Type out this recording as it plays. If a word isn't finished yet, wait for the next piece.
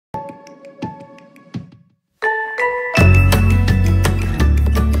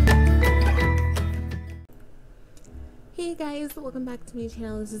guys, welcome back to my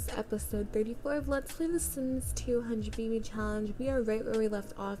channel. This is episode 34 of Let's Play The Sims 200 BB Challenge. We are right where we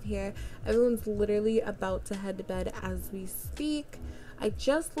left off here. Everyone's literally about to head to bed as we speak. I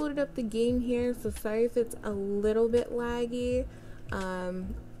just loaded up the game here, so sorry if it's a little bit laggy.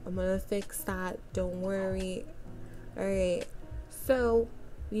 I'm gonna fix that, don't worry. Alright, so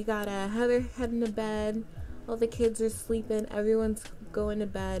we got Heather heading to bed. All the kids are sleeping, everyone's going to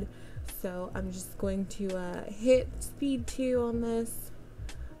bed. So I'm just going to hit speed 2 on this,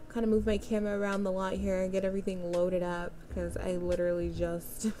 kind of move my camera around the lot here and get everything loaded up because I literally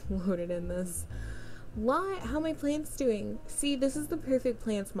just loaded in this lot. How are my plants doing? See, this is the perfect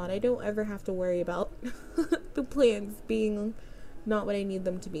plants mod. I don't ever have to worry about the plants being not what I need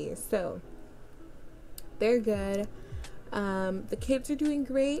them to be. So they're good. The kids are doing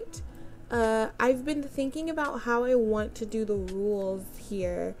great. I've been thinking about how I want to do the rules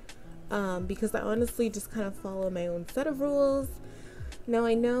here. Because I honestly just kind of follow my own set of rules. Now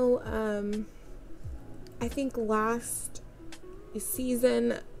I know, I think last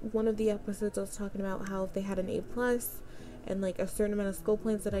season, one of the episodes I was talking about how if they had an A+ and like a certain amount of skull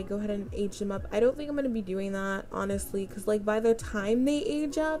points that I go ahead and age them up. I don't think I'm going to be doing that, honestly, because like by the time they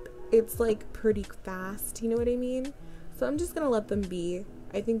age up, it's like pretty fast, you know what I mean? So I'm just going to let them be.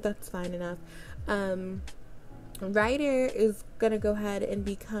 I think that's fine enough. Ryder is gonna go ahead and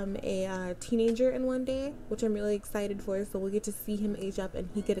become a teenager in one day, which I'm really excited for, so we'll get to see him age up and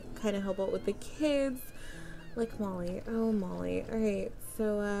he get to kind of help out with the kids like Molly. Oh, Molly. Alright,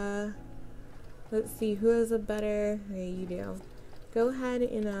 so let's see who has a better. Hey, you do. Go ahead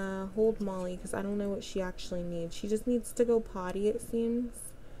and hold Molly because I don't know what she actually needs. She just needs to go potty, it seems.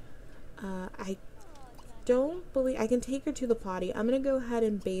 I don't believe I can take her to the potty. I'm gonna go ahead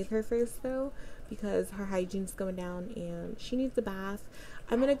and bathe her first though, because her hygiene's going down and she needs a bath.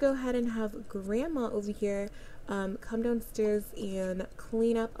 I'm gonna go ahead and have Grandma over here come downstairs and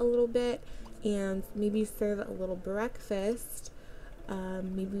clean up a little bit and maybe serve a little breakfast.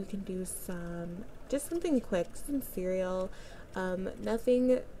 Maybe we can do just something quick, some cereal,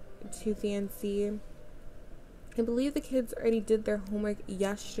 nothing too fancy. I believe the kids already did their homework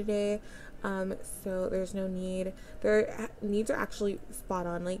yesterday, so there's no need. Their needs are actually spot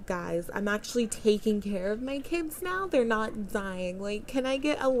on. Like, guys, I'm actually taking care of my kids now. They're not dying. Like, can I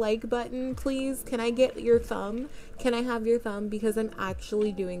get a like button, please? Can I get your thumb? Can I have your thumb? Because I'm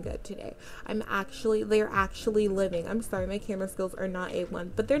actually doing good today. They're actually living. I'm sorry, my camera skills are not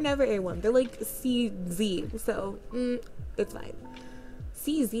A1, but they're never A1. They're like CZ, so it's fine.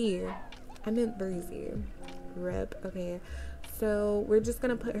 CZ? I meant 3Z. Rip. Okay, so we're just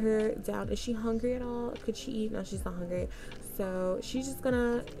gonna put her down. Is she hungry at all? Could she eat? No, she's not hungry. So she's just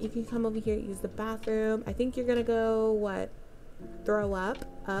gonna, you can come over here, use the bathroom. I think you're gonna go, what, throw up?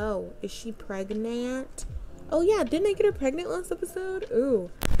 Oh, is she pregnant? Oh yeah, didn't I get her pregnant last episode? Ooh,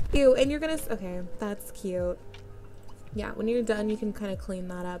 ew. And you're gonna, okay, that's cute. Yeah, when you're done you can kind of clean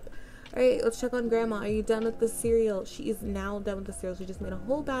that up. All right, let's check on Grandma. Are you done with the cereal? She is now done with the cereal. She just made a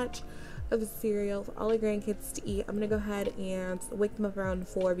whole batch of cereal for all the grandkids to eat. I'm gonna go ahead and wake them up around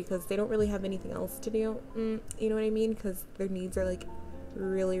 4 because they don't really have anything else to do. You know what I mean? Because their needs are like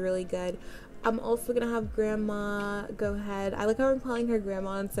really good. I'm also gonna have Grandma go ahead. I like how I'm calling her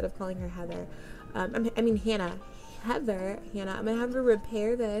Grandma instead of calling her Heather. I mean Hannah. Hannah. I'm gonna have her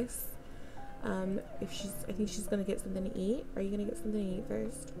repair this. I think she's gonna get something to eat. Are you gonna get something to eat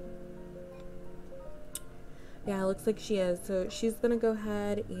first? Yeah, it looks like she is. So she's gonna go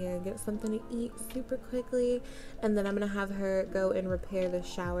ahead and get something to eat super quickly, and then I'm gonna have her go and repair the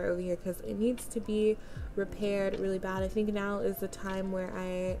shower over here because it needs to be repaired really bad. I think now is the time where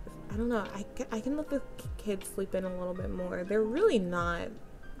I don't know, I can let the kids sleep in a little bit more. They're really not,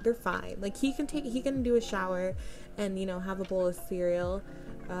 they're fine. Like he can do a shower and, you know, have a bowl of cereal.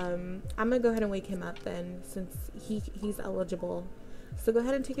 I'm gonna go ahead and wake him up then since he's eligible. So go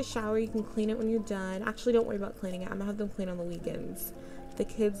ahead and take a shower. You can clean it when you're done. Actually, don't worry about cleaning it. I'm gonna have them clean on the weekends. The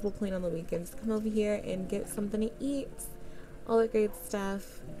kids will clean on the weekends. Come over here and get something to eat. All that great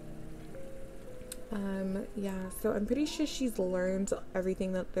stuff. Yeah, so I'm pretty sure she's learned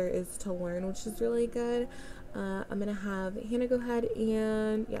everything that there is to learn, which is really good. I'm gonna have Hannah go ahead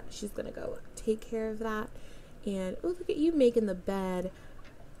and, yeah, she's gonna go take care of that. And, oh, look at you making the bed,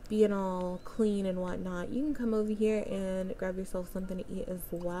 being all clean and whatnot. You can come over here and grab yourself something to eat as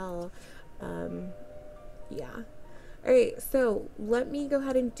well. Yeah. Alright, so let me go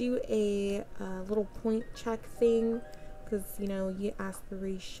ahead and do a little point check thing, because, you know, you get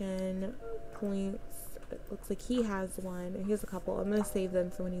aspiration points. It looks like he has one, and he has a couple. I'm going to save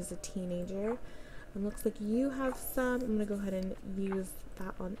them for when he's a teenager. And looks like you have some. I'm going to go ahead and use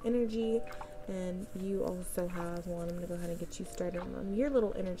that on energy. And you also have one. I'm gonna go ahead and get you started on your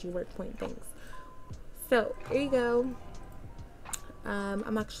little energy work point things. So here you go.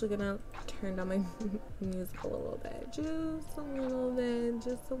 I'm actually gonna turn down my music a little bit, just a little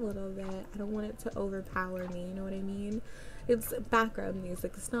bit. I don't want it to overpower me, you know what I mean? It's background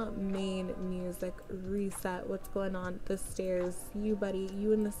music, it's not main music. Reset. What's going on? The stairs. You, buddy,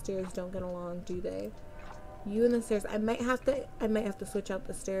 you and the stairs don't get along, do they? You and the stairs. I might have to switch out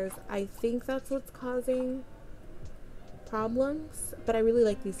the stairs. I think that's what's causing problems, but I really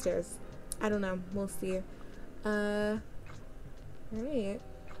like these stairs. I don't know, we'll see. Alright.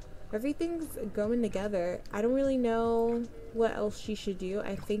 Everything's going together. I don't really know what else she should do.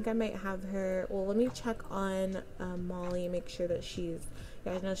 I think I might have her... Well, let me check on Molly and make sure that she's...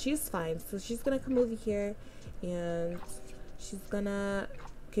 Yeah, no, she's fine. So she's going to come over here and she's going to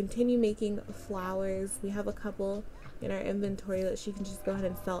continue making flowers. We have a couple in our inventory that she can just go ahead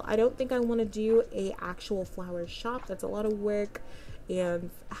and sell. I don't think I want to do a actual flower shop. That's a lot of work, and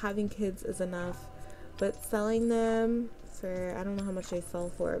having kids is enough. But selling them for, I don't know how much they sell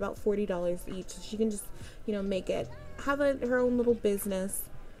for, about $40 each. So she can just, you know, make it, have her own little business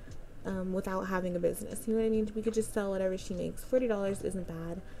without having a business. You know what I mean? We could just sell whatever she makes. $40 isn't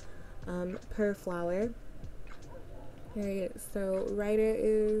bad per flower. Alright, so Ryder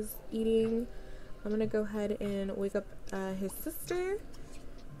is eating. I'm gonna go ahead and wake up his sister.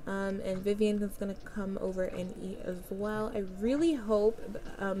 And Vivian is gonna come over and eat as well. I really hope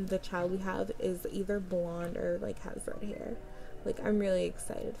the child we have is either blonde or like has red hair. Like, I'm really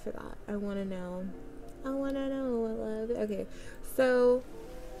excited for that. I wanna know. I love it. Okay, so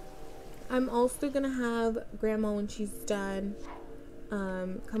I'm also gonna have Grandma, when she's done,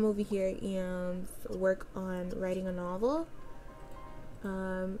 come over here and work on writing a novel.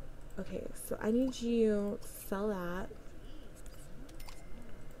 Okay, so I need you to sell that.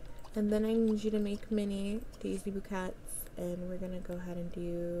 And then I need you to make mini daisy bouquets, and we're gonna go ahead and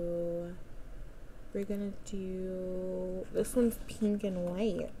do, this one's pink and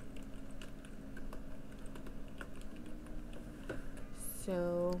white.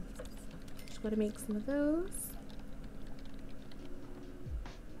 So, just gotta make some of those.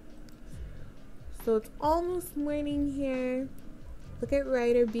 So it's almost morning here. Look at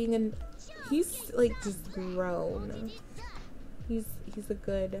Ryder being he's like just grown. He's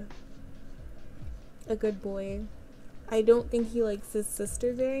a good boy. I don't think he likes his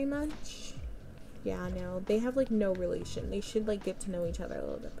sister very much. Yeah, no, they have like no relation. They should like get to know each other a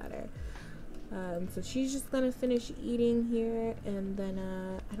little bit better. So she's just gonna finish eating here, and then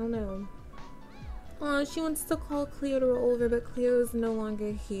I don't know. Oh, she wants to call Cleo to roll over, but Cleo is no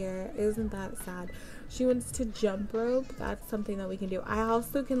longer here. Isn't that sad? She wants to jump rope. That's something that we can do. I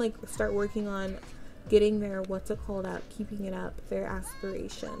also can like start working on getting their, what's it called, up, keeping it up, their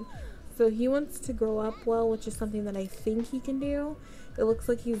aspiration. So he wants to grow up well, which is something that I think he can do. It looks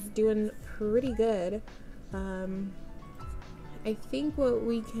like he's doing pretty good. I think what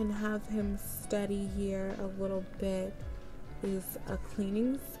we can have him study here a little bit is a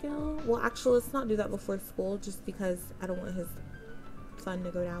cleaning skill. Well, actually, let's not do that before school, just because I don't want his fun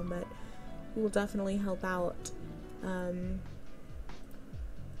to go down, but he will definitely help out.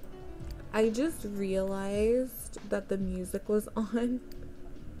 I just realized that the music was on,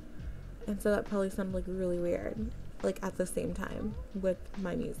 and so that probably sounded like really weird, like at the same time with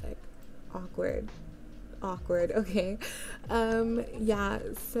my music. Awkward, okay. Yeah,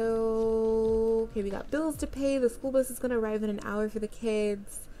 so okay, we got bills to pay. The school bus is gonna arrive in an hour for the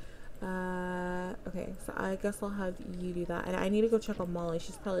kids. Okay, so I guess I'll have you do that, and I need to go check on Molly.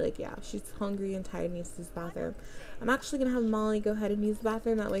 She's probably like, yeah, she's hungry and tired and needs to use the bathroom. I'm actually gonna have Molly go ahead and use the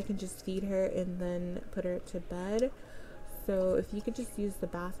bathroom, that way I can just feed her and then put her to bed. So if you could just use the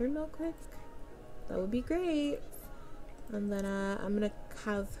bathroom real quick, that would be great. And then I'm gonna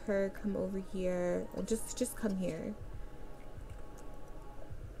have her come over here and just come here.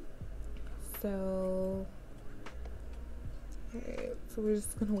 So alright, so we're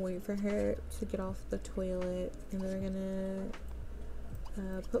just gonna wait for her to get off the toilet, and then we're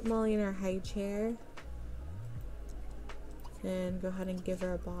gonna put Molly in her high chair and go ahead and give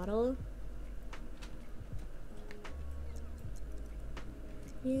her a bottle.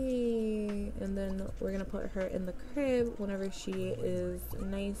 Yay! And then we're gonna put her in the crib whenever she is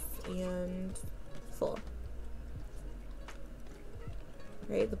nice and full.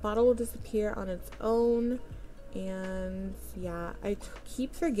 Right, the bottle will disappear on its own. And yeah, I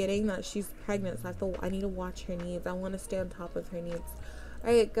keep forgetting that she's pregnant, so I need to watch her needs. I want to stay on top of her needs.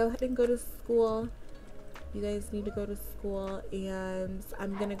 Alright, go ahead and go to school. You guys need to go to school, and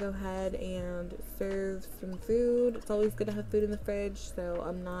I'm gonna go ahead and serve some food. It's always good to have food in the fridge, so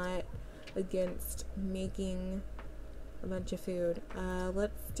I'm not against making a bunch of food.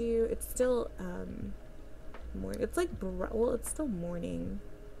 Let's do, it's still morning. It's like well, it's still morning.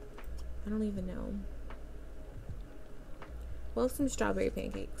 I don't even know. Well, some strawberry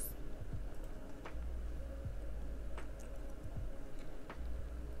pancakes.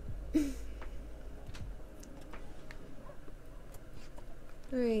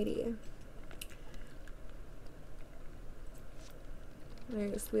 Alrighty.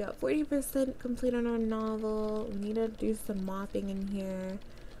 Alright, so we got 40% complete on our novel. We need to do some mopping in here.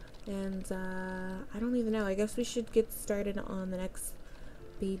 And, I don't even know. I guess we should get started on the next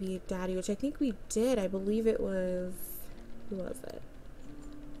baby daddy, which I think we did. I believe it was... Who was it?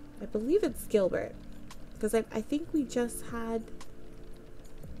 I believe it's Gilbert. Because I think we just had...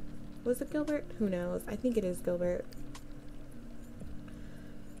 Was it Gilbert? Who knows? I think it is Gilbert.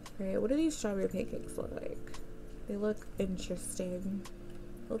 Alright, what do these strawberry pancakes look like? They look interesting.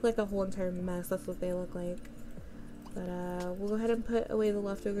 Look like a whole entire mess. That's what they look like. But we'll go ahead and put away the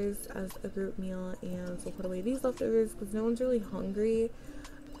leftovers as a group meal, and we'll put away these leftovers because no one's really hungry.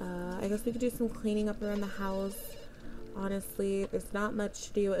 I guess we could do some cleaning up around the house. Honestly, there's not much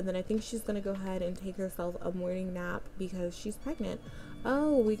to do, and then I think she's gonna go ahead and take herself a morning nap because she's pregnant.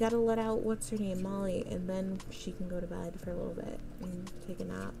 Oh, we gotta let out, what's her name, Molly, and then she can go to bed for a little bit and take a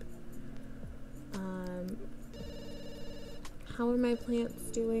nap. How are my plants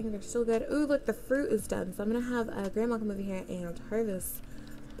doing? They're still good. Ooh, look, the fruit is done. So I'm gonna have Grandma come over here and harvest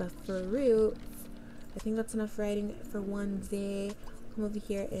the fruit. I think that's enough writing for one day. Come over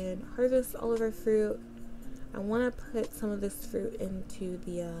here and harvest all of our fruit. I want to put some of this fruit into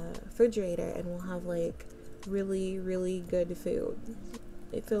the refrigerator, and we'll have like really, really good food.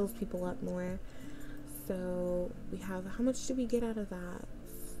 It fills people up more. So we have, how much did we get out of that?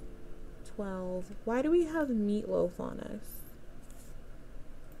 12. Why do we have meatloaf on us?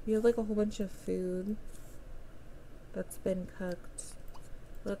 We have like a whole bunch of food that's been cooked.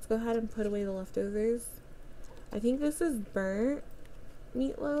 Let's go ahead and put away the leftovers. I think this is burnt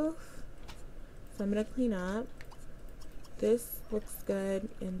meatloaf. So I'm gonna clean up. This looks good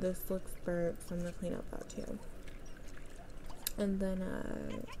and this looks burnt, so I'm gonna clean up that too. And then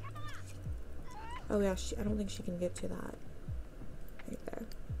oh yeah, I don't think she can get to that. Right there.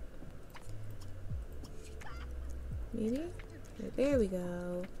 Maybe? Right, there we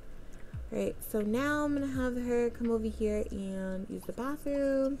go. Alright, so now I'm gonna have her come over here and use the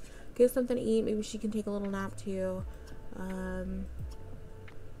bathroom, get something to eat. Maybe she can take a little nap too. Yeah.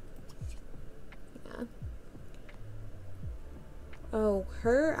 Oh,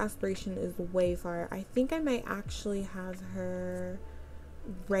 her aspiration is way far. I think I might actually have her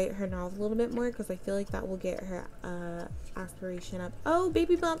write her novel a little bit more because I feel like that will get her aspiration up. Oh,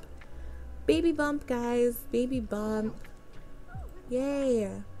 baby bump! Baby bump, guys! Baby bump! Yay!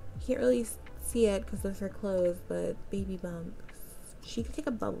 Can't really see it because of her clothes, but baby bump. She could take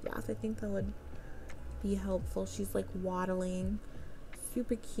a bubble bath. I think that would be helpful. She's like waddling.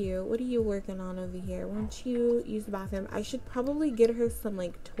 Super cute. What are you working on over here? Why don't you use the bathroom? I should probably get her some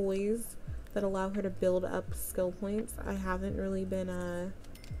like toys that allow her to build up skill points. I haven't really been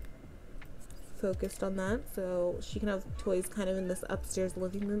focused on that, so she can have toys kind of in this upstairs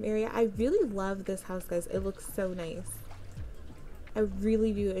living room area. I really love this house, guys. It looks so nice. I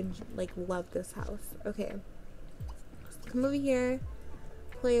really do love this house. Okay, come over here,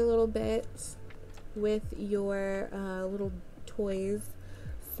 play a little bit with your little toys.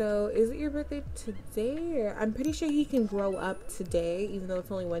 So is it your birthday today? Or I'm pretty sure he can grow up today, even though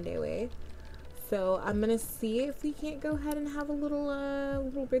it's only one day away. So I'm gonna see if we can't go ahead and have a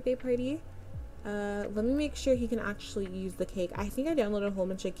little birthday party. Let me make sure he can actually use the cake. I think I downloaded a whole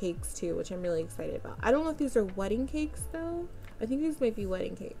bunch of cakes too, which I'm really excited about. I don't know if these are wedding cakes though. I think these might be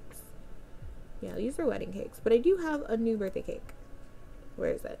wedding cakes. Yeah, these are wedding cakes. But I do have a new birthday cake.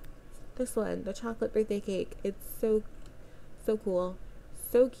 Where is it? This one, the chocolate birthday cake. It's so cool.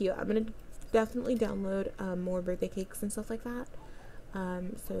 So cute. I'm gonna definitely download more birthday cakes and stuff like that.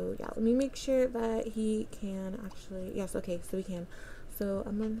 So yeah, let me make sure that he can actually, yes, okay, so we can. So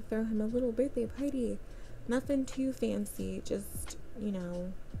I'm gonna throw him a little birthday party. Nothing too fancy, just, you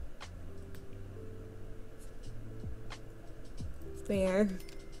know, there.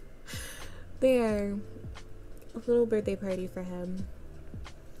 A little birthday party for him.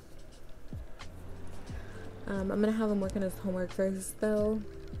 I'm gonna have him work on his homework first though,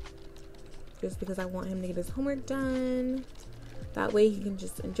 just because I want him to get his homework done. That way he can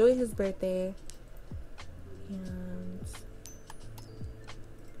just enjoy his birthday and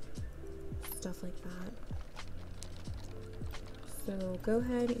stuff like that. So go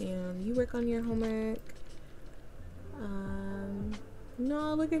ahead and you work on your homework.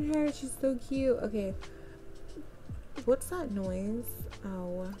 No, look at her. She's so cute. Okay. What's that noise?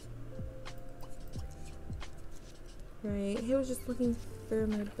 Oh. Right. He was just looking for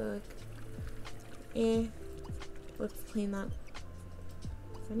my book. Let's clean that.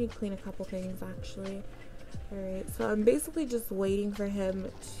 I need to clean a couple things actually. Alright, so I'm basically just waiting for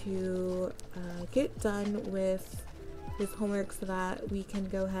him to get done with his homework so that we can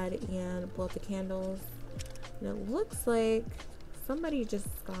go ahead and blow out the candles. And it looks like somebody just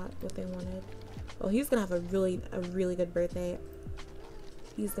got what they wanted. Oh, he's gonna have a really good birthday.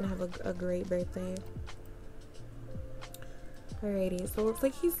 He's gonna have a great birthday. Alrighty, so it looks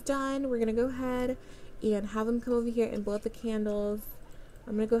like he's done. We're gonna go ahead and have him come over here and blow out the candles.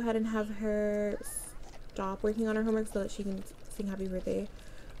 I'm gonna go ahead and have her stop working on her homework so that she can sing happy birthday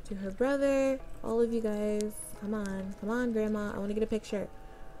to her brother. All of you guys, come on, Grandma. I want to get a picture.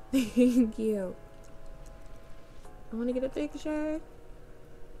 Thank you. I want to get a picture.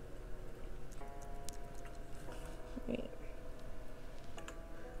 Right.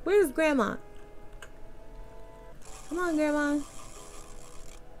 Where's Grandma? Come on, Grandma.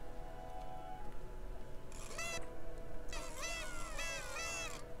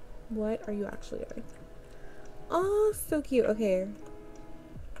 What are you actually doing? Oh, so cute. Okay.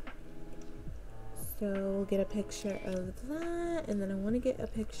 So we'll get a picture of that. And then I want to get a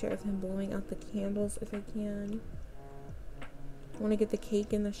picture of him blowing out the candles if I can. I want to get the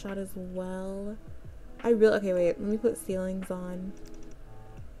cake in the shot as well. Okay, wait. Let me put ceilings on.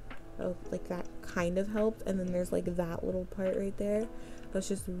 Oh, like that kind of helped. And then there's like that little part right there. That's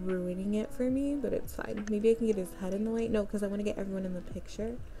just ruining it for me, but it's fine. Maybe I can get his head in the way. No, because I want to get everyone in the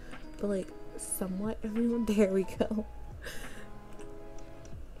picture. But like somewhat everyone. There we go.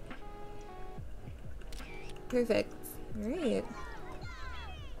 Perfect. Alright.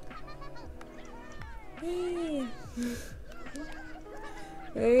 Yay.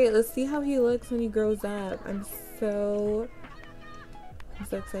 Alright, let's see how he looks when he grows up. I'm so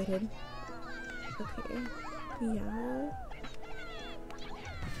excited. Okay. Yeah.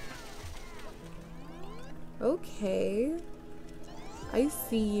 Okay. I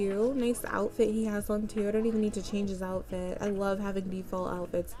see you. Nice outfit he has on too. I don't even need to change his outfit. I love having default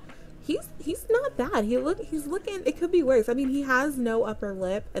outfits. He's not bad. He's looking, it could be worse. I mean, he has no upper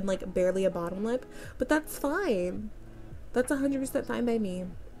lip and like barely a bottom lip, but that's fine. That's 100% fine by me.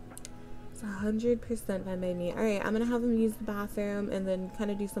 It's 100% fine by me. Alright, I'm gonna have him use the bathroom and then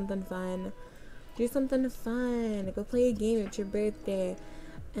kind of do something fun. Do something fun. Go play a game. It's your birthday.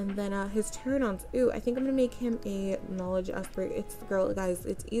 And then his turn-ons. Ooh, I think I'm gonna make him a knowledge expert. It's girl, guys.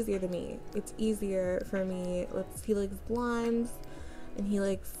 It's easier than me. It's easier for me. He likes blondes, and he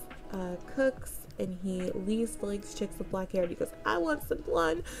likes cooks, and he least likes chicks with black hair because I want some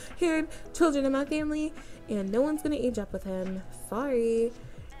blonde-haired children in my family, and no one's gonna age up with him. Sorry.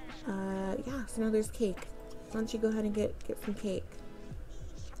 Yeah. So now there's cake. Why don't you go ahead and get some cake?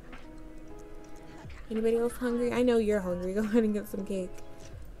 Anybody else hungry? I know you're hungry. Go ahead and get some cake.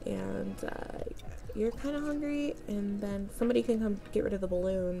 And you're kind of hungry, and then somebody can come get rid of the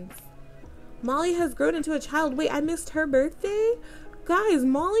balloons. Molly has grown into a child. Wait, I missed her birthday? Guys,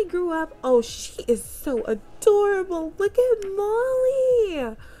 Molly grew up. Oh, she is so adorable. Look at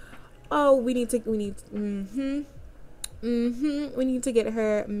Molly. Oh, we need to get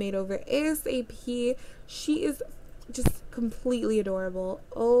her made over ASAP. She is just completely adorable.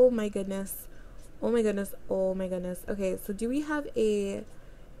 Oh my goodness. Oh my goodness. Oh my goodness. Okay, so do we have a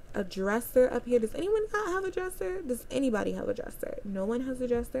dresser up here? Does anyone not have a dresser? Does anybody have a dresser? No one has a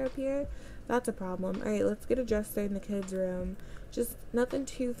dresser up here? That's a problem. Alright, let's get a dresser in the kids' room. Just nothing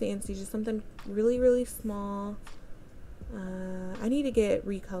too fancy, just something really, really small. I need to get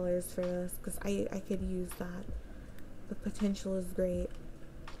recolors for this because I could use that. The potential is great.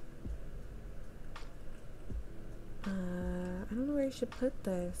 I don't know where I should put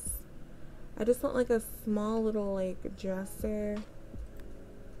this. I just want like a small little like dresser.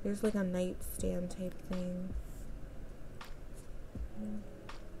 There's like a nightstand type thing.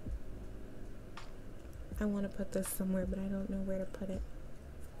 I want to put this somewhere, but I don't know where to put it.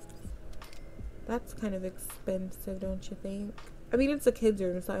 That's kind of expensive, don't you think? I mean, it's a kid's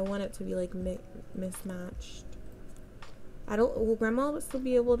room, so I want it to be like mismatched. Will Grandma still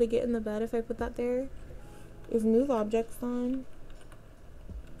be able to get in the bed if I put that there? Is move objects on?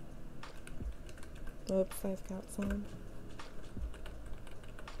 Oops, I've got some.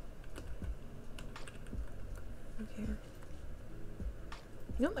 Okay.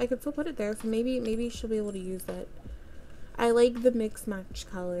 Nope, I could still put it there, so maybe she'll be able to use it. I like the mix match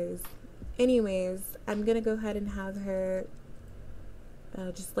colors. Anyways, I'm gonna go ahead and have her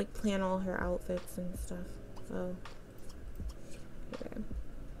just like plan all her outfits and stuff. Oh. Okay.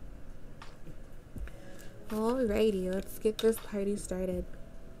 Alrighty, let's get this party started.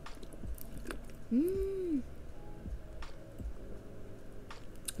 I'm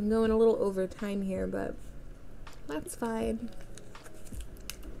going a little over time here, but that's fine.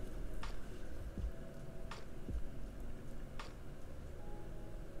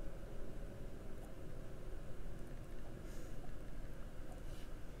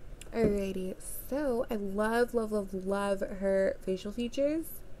 Alrighty, so I love her facial features.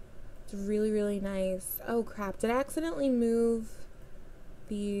 It's really, really nice. Oh crap, did I accidentally move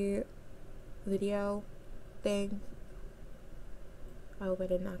the video thing? I hope I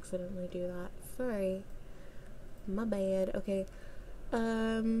didn't accidentally do that. Sorry. My bad. Okay.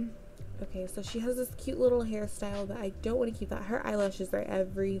 Okay, so she has this cute little hairstyle, but I don't want to keep that. Her eyelashes are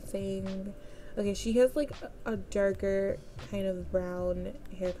everything. Okay, she has like a darker kind of brown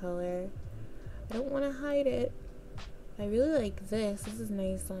hair color. I don't want to hide it. I really like this. This is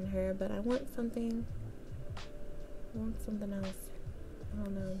nice on her, but I want something else. I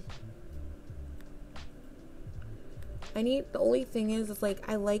don't know. The only thing is like,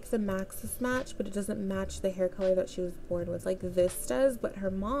 I like the Maxis match, but it doesn't match the hair color that she was born with. Like this does, but her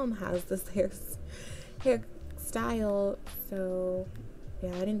mom has this hairstyle, so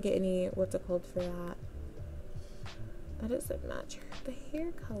yeah, I didn't get any, what's it called for that. That doesn't match the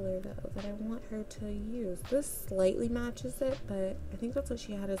hair color though that I want her to use. This slightly matches it, but I think that's what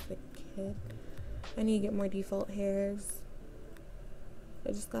she had as a kid. I need to get more default hairs.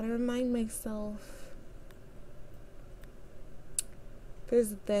 I just gotta remind myself.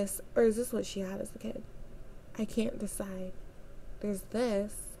 There's this, or is this what she had as a kid? I can't decide. There's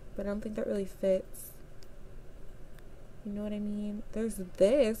this, but I don't think that really fits. You know what I mean? There's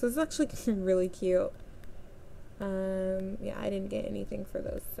this. This is actually really cute. Yeah, I didn't get anything for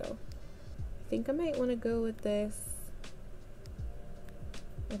those, so I think I might want to go with this.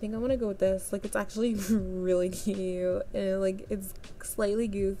 Like, it's actually really cute, and like it's slightly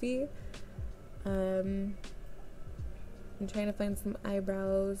goofy. I'm trying to find some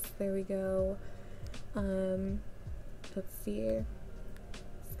eyebrows. There we go. Let's see.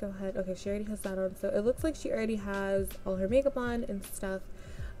 Let's go ahead. Okay, she already has that on, so it looks like she already has all her makeup on and stuff.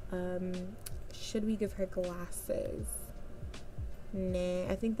 Should we give her glasses? Nah,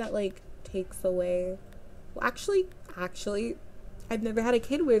 I think that like takes away. Well, actually, I've never had a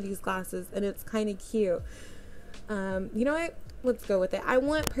kid wear these glasses, and it's kind of cute. You know what? Let's go with it. I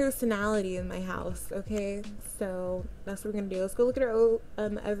want personality in my house, okay? So that's what we're gonna do. Let's go look at her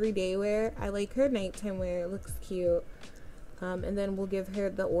everyday wear. I like her nighttime wear. It looks cute. And then we'll give her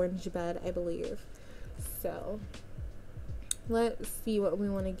the orange bed, I believe. So let's see what we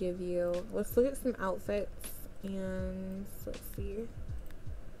want to give you. Let's look at some outfits, and let's see.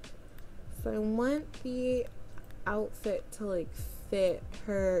 So I want the outfit to like fit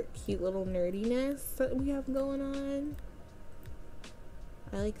her cute little nerdiness that we have going on.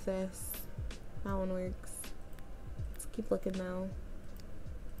 I like this. That one works. Let's keep looking though.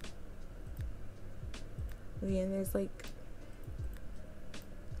 Okay, and there's like,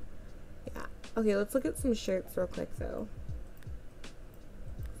 yeah. Okay, let's look at some shirts real quick though.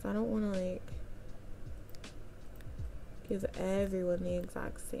 So I don't want to like give everyone the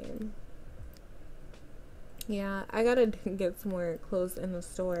exact same. Yeah, I gotta get some more clothes in the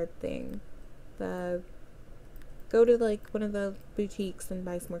store thing. Go to like one of the boutiques and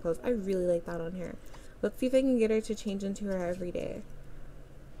buy some more clothes. I really like that on her. Let's see if I can get her to change into her every day.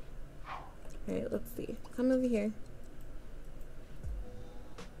 Alright, let's see. Come over here.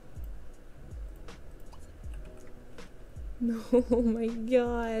 No, oh my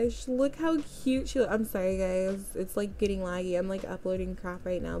gosh. Look how cute she looks. I'm sorry guys. It's like getting laggy. I'm like uploading crap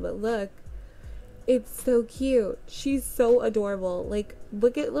right now, but look. It's so cute. She's so adorable. Like,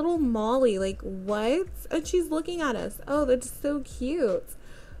 look at little Molly. Like, what? And she's looking at us. Oh, that's so cute.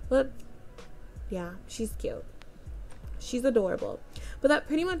 Look. Yeah, she's cute. She's adorable. But that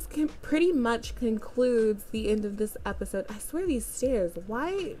pretty much concludes the end of this episode. I swear these stairs.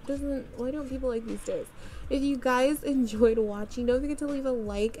 Why don't people like these stairs? If you guys enjoyed watching, don't forget to leave a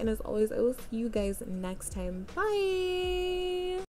like. And as always, I will see you guys next time. Bye!